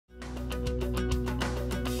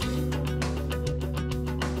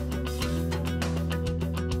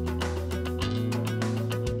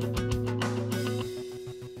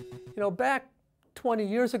Back 20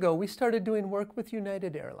 years ago, we started doing work with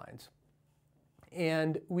United Airlines.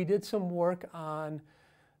 And we did some work on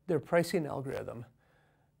their pricing algorithm.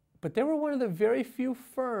 But they were one of the very few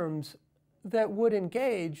firms that would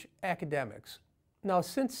engage academics. Now,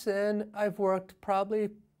 since then, I've worked probably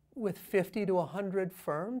with 50 to 100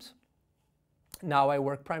 firms. Now I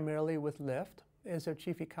work primarily with Lyft as their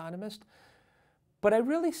chief economist. But I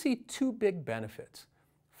really see two big benefits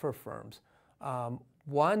for firms.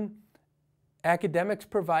 One, academics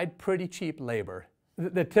provide pretty cheap labor.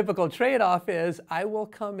 The typical trade-off is I will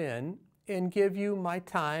come in and give you my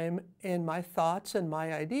time and my thoughts and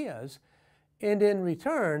my ideas, and in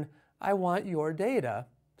return, I want your data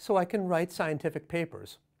so I can write scientific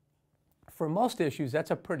papers. For most issues,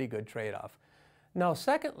 that's a pretty good trade-off. Now,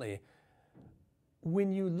 secondly,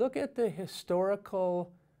 when you look at the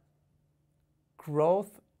historical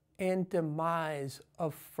growth and demise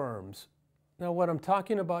of firms, now what I'm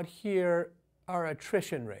talking about here are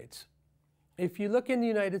attrition rates. If you look in the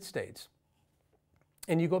United States,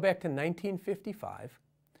 and you go back to 1955,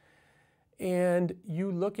 and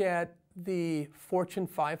you look at the Fortune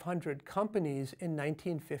 500 companies in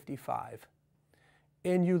 1955,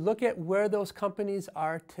 and you look at where those companies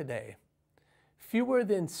are today, fewer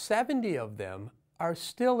than 70 of them are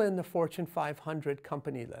still in the Fortune 500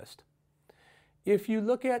 company list. If you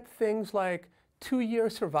look at things like 2-year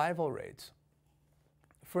survival rates,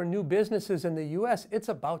 for new businesses in the US, it's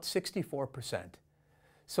about 64%.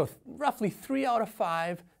 So roughly 3 out of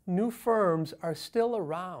 5 new firms are still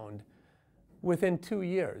around within 2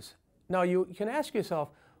 years. Now you can ask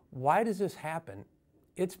yourself, why does this happen?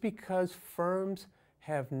 It's because firms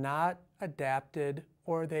have not adapted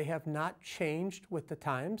or they have not changed with the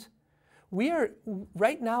times. We are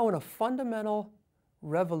right now in a fundamental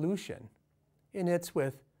revolution, and it's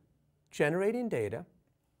with generating data,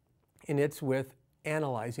 and it's with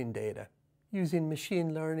analyzing data, using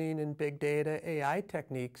machine learning and big data, AI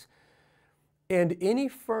techniques. And any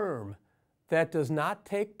firm that does not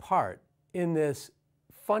take part in this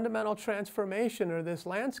fundamental transformation or this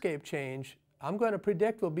landscape change, I'm going to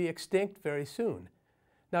predict will be extinct very soon.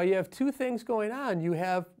 Now you have two things going on. You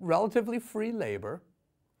have relatively free labor,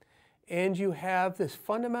 and you have this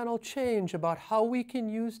fundamental change about how we can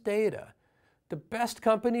use data. The best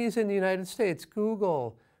companies in the United States,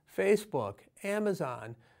 Google, Facebook,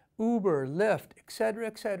 Amazon, Uber, Lyft, et cetera,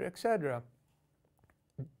 et cetera, et cetera,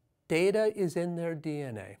 data is in their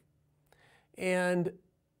DNA. And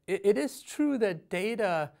it is true that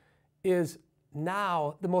data is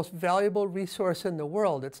now the most valuable resource in the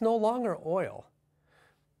world. It's no longer oil.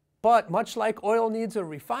 But much like oil needs a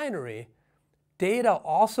refinery, data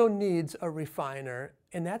also needs a refiner,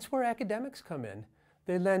 and that's where academics come in.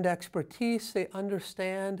 They lend expertise, they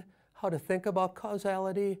understand how to think about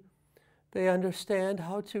causality, they understand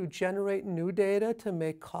how to generate new data to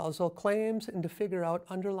make causal claims and to figure out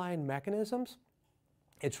underlying mechanisms.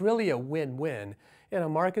 It's really a win-win in a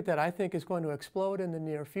market that I think is going to explode in the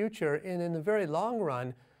near future, and in the very long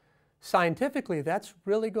run, scientifically, that's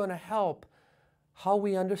really going to help how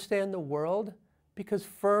we understand the world, because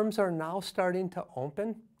firms are now starting to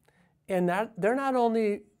open, and they're not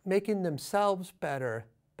only making themselves better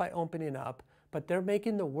by opening up, but they're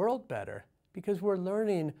making the world better because we're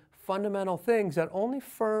learning fundamental things that only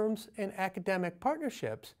firms and academic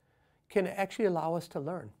partnerships can actually allow us to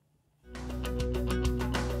learn.